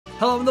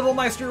Hello, I'm the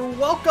Meister.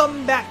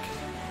 Welcome back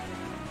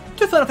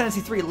to Final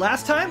Fantasy III.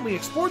 Last time, we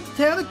explored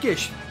the town of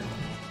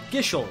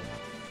Gishel.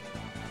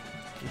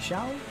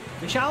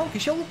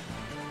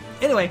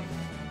 Anyway.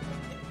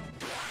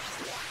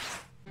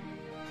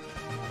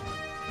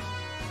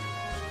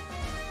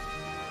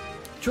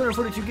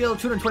 242 gil,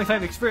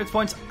 225 experience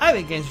points.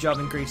 Ivan gains a job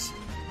increase.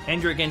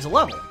 Andrea gains a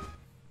level.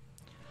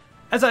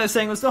 As I was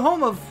saying, it was the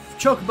home of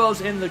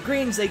chocobos and the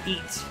greens they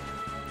eat.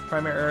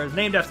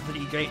 Named after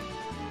the great.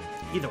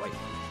 Either way.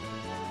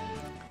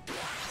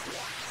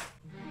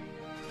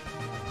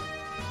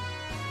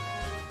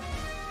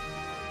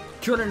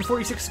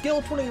 $246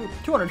 skill,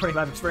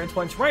 225 experience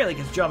points. Riley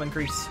gets job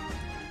increase.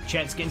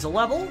 Chance gains a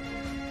level.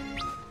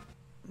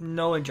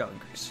 No job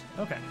increase.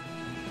 Okay.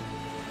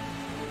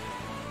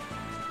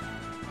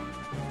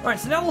 Alright,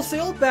 so now we'll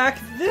sail back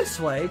this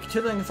way,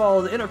 continuing to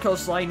follow the inner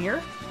coastline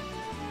here.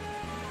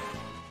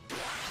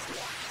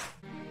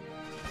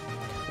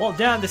 Well,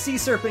 down the Sea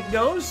Serpent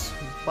goes.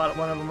 Bought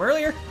one of them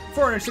earlier.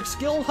 406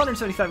 skill,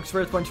 175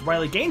 experience points.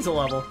 Riley gains a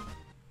level.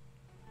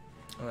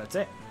 Oh, that's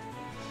it.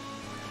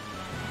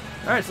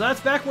 Alright, so that's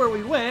back where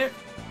we went,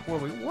 where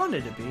we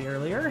wanted to be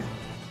earlier.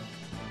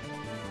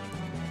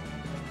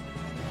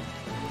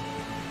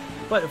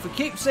 But if we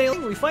keep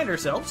sailing, we find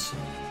ourselves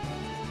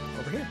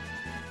over here.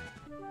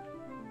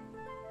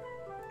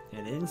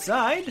 And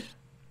inside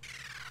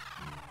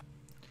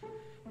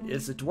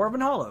is the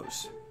Dwarven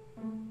Hollows.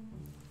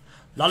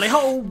 Lolly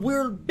ho,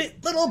 we're a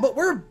bit little, but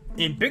we're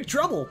in big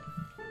trouble.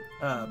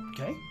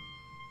 Okay.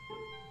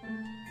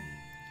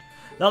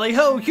 Lolly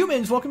ho,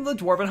 humans, welcome to the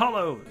Dwarven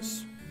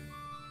Hollows.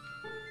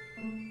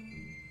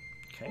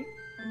 Okay,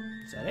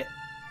 is that it?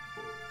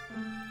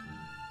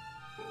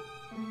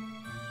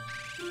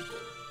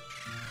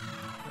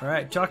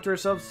 Alright, talk to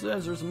ourselves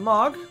as there's a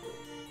Mog.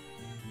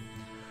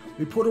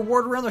 We put a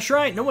ward around the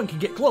shrine, no one can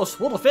get close.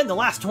 We'll defend the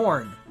last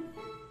horn.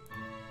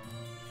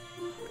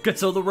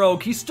 Gutso the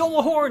rogue, he stole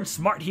a horn.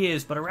 Smart he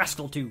is, but a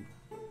rascal too.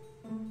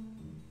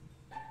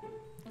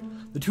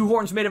 The two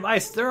horns made of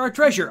ice, they're our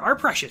treasure, our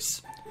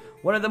precious.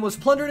 One of them was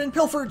plundered and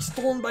pilfered,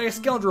 stolen by a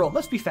scoundrel,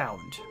 must be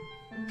found.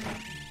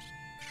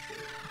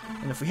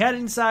 And if we head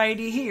inside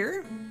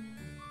here,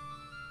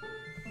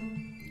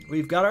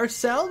 we've got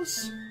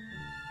ourselves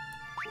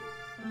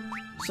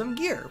some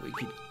gear we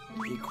could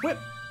equip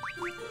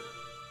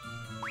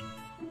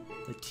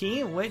the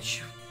team,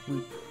 which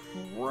we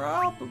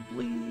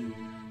probably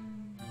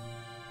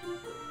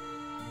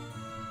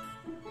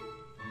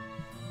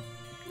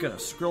gonna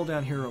scroll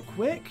down here real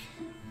quick.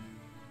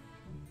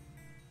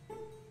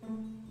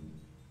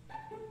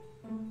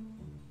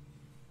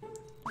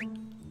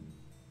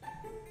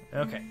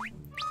 Okay,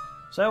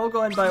 so I will go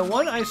ahead and buy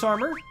one ice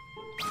armor,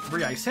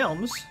 3 ice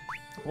helms.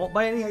 I won't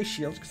buy any ice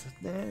shields because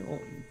I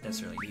won't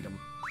necessarily need them.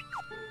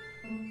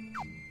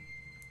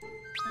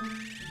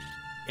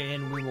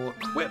 And we will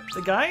equip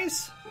the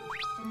guys.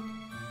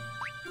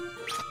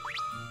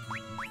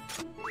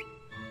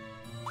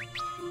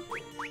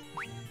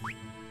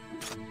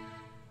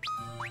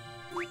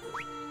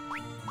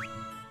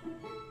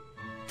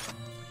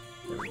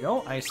 There we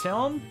go, ice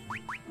helm.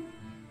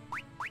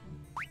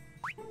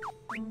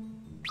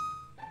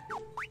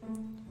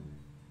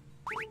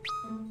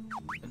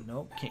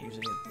 Nope, can't use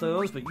any of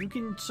those, but you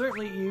can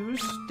certainly use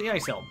the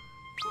ice helm.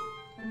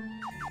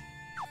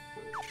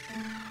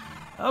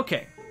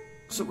 Okay,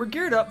 so we're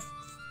geared up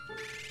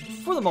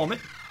for the moment.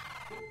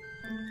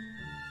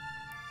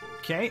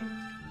 Okay,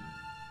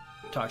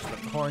 talks about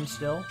the horn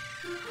still.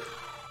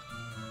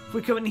 If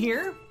we come in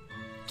here,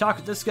 talk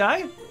with this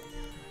guy.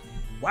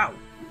 Wow,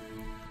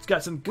 it's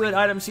got some good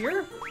items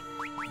here.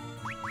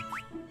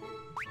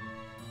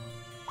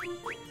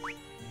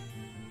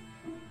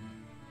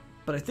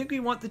 But I think we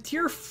want the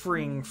tier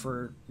fring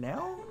for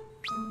now.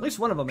 At least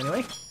one of them,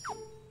 anyway.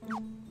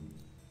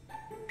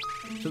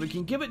 So we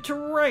can give it to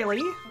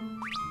Riley.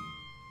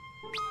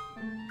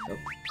 Oh.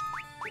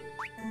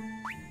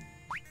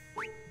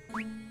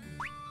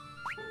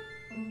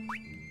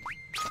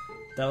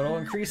 That will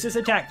increase his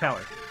attack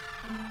power.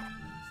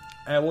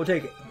 And we'll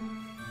take it.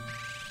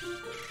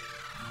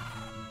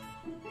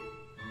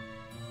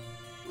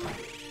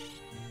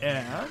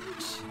 And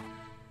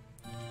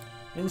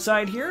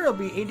inside here, it'll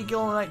be 80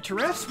 gil a night to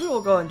rest. We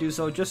will go and do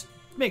so. Just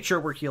make sure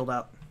we're healed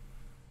up.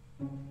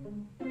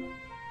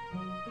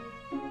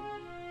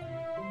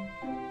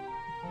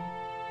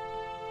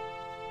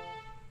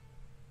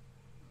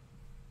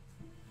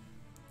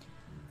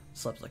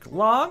 Slept like a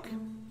log.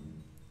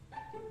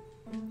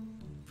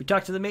 If we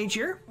talk to the mage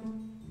here,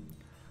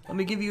 let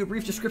me give you a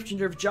brief description of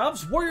their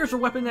jobs. Warriors are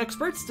weapon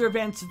experts. Their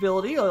advanced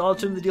ability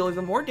allows them to deal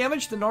even more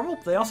damage than normal.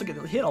 They also get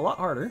hit a lot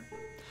harder.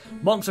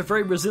 Monks are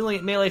very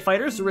resilient melee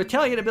fighters. The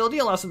retaliate ability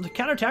allows them to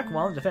counterattack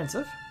while in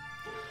defensive.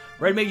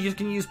 Red mages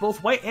can use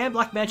both white and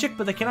black magic,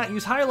 but they cannot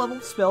use higher level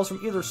spells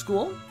from either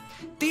school.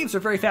 Thieves are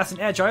very fast and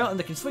agile, and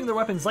they can swing their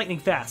weapons lightning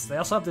fast. They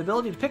also have the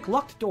ability to pick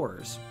locked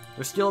doors.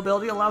 Their steal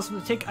ability allows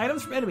them to take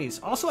items from enemies.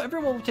 Also,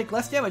 everyone will take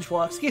less damage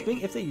while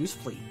escaping if they use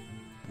flee.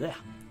 Yeah.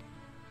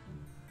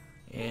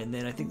 And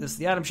then I think this is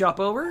the item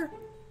shop over.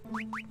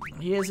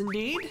 He is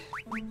indeed.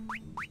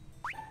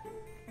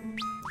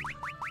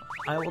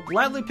 I will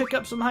gladly pick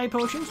up some high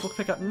potions. We'll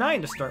pick up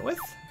 9 to start with.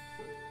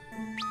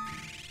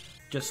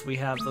 Just so we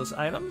have those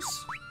items.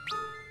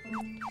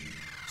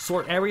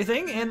 Sort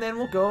everything, and then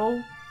we'll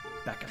go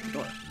back out the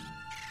door.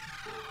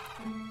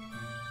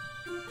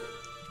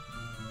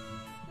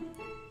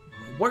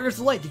 Warriors of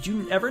the Light, did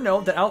you ever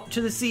know that out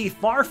to the sea,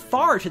 far,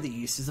 far to the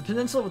east, is a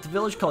peninsula with a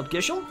village called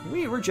Gishel?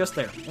 We were just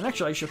there. And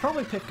actually, I should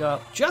probably pick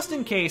up, just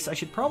in case, I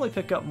should probably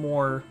pick up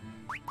more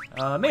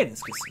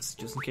Maiden's Kisses,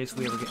 just in case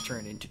we ever get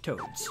turned into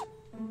toads.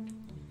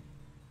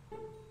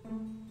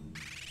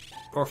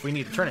 Or if we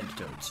need to turn into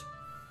toads.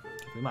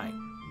 We might.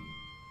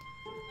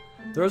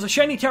 There was a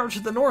shiny tower to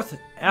the north.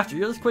 After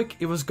the earthquake,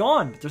 it was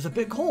gone. There's a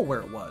big hole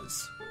where it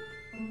was.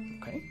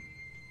 Okay.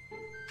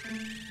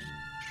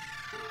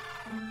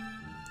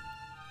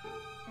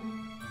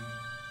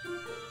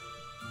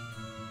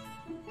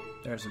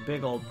 There's a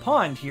big old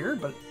pond here,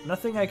 but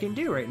nothing I can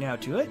do right now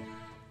to it.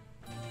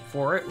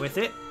 For it, with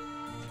it.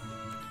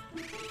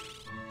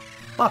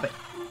 Pop it.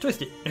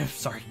 Twist it.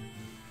 Sorry.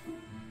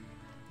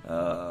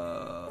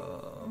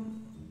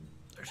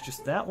 There's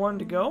just that one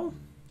to go.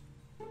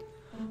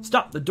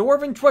 Stop! The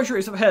Dwarven treasure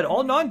is up ahead.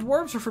 All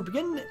non-dwarves are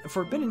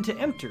forbidden to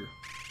enter.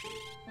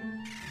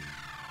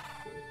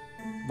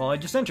 Well, I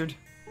just entered.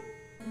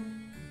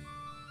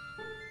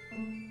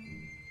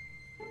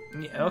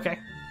 Yeah, okay.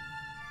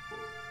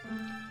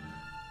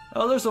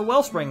 Oh, there's a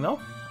wellspring, though.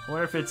 I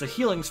wonder if it's a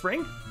healing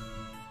spring.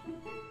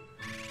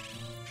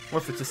 Or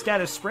if it's a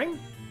status spring.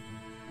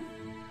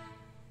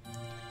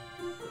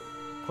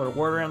 Put a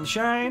ward around the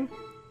shine.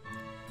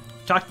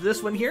 Talk to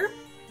this one here.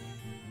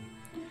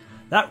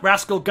 That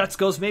rascal Guts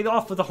goes maybe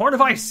off with a horn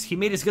of ice. He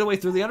made his getaway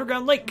through the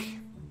underground lake.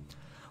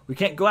 We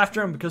can't go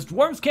after him because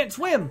dwarves can't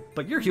swim.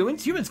 But you're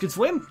humans. Humans can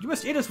swim. You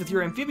must aid us with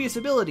your amphibious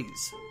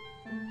abilities.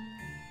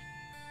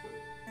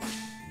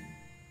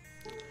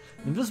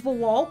 Invisible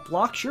wall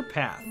blocks your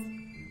path.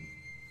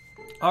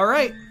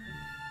 Alright.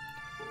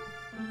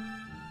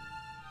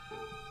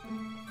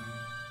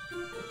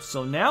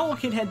 So now we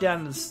can head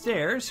down the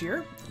stairs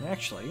here. And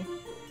actually,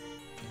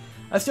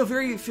 I still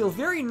feel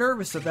very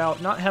nervous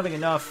about not having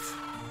enough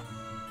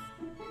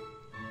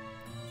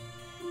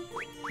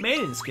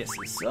Maiden's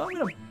Kisses. So I'm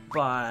going to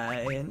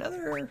buy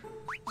another...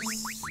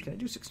 Can I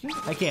do 16?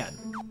 I can.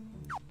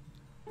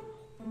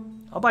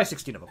 I'll buy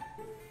 16 of them.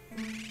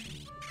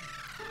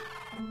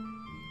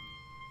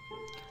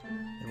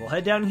 And we'll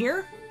head down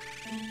here.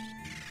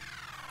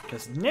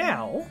 Because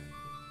now...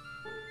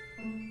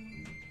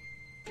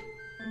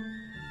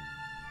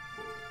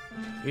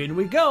 in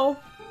we go.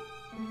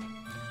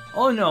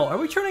 Oh no, are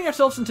we turning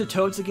ourselves into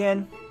toads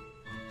again?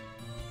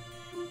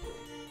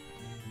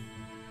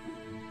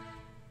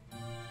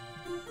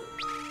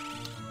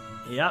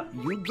 Yep,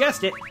 you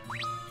guessed it.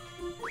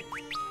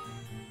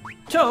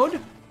 Toad.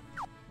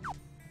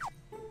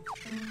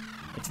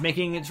 It's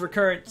making its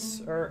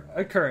occurrence,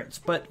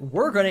 but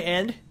we're going to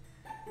end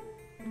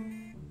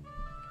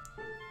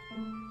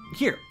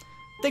here.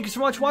 Thank you so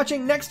much for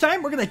watching. Next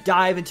time, we're going to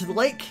dive into the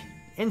lake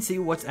and see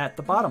what's at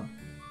the bottom.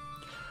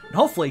 And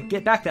hopefully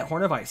get back that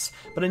horn of ice.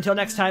 But until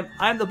next time,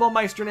 I'm the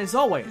Bowmeister, and as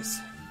always,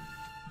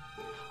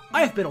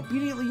 I have been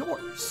obediently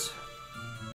yours.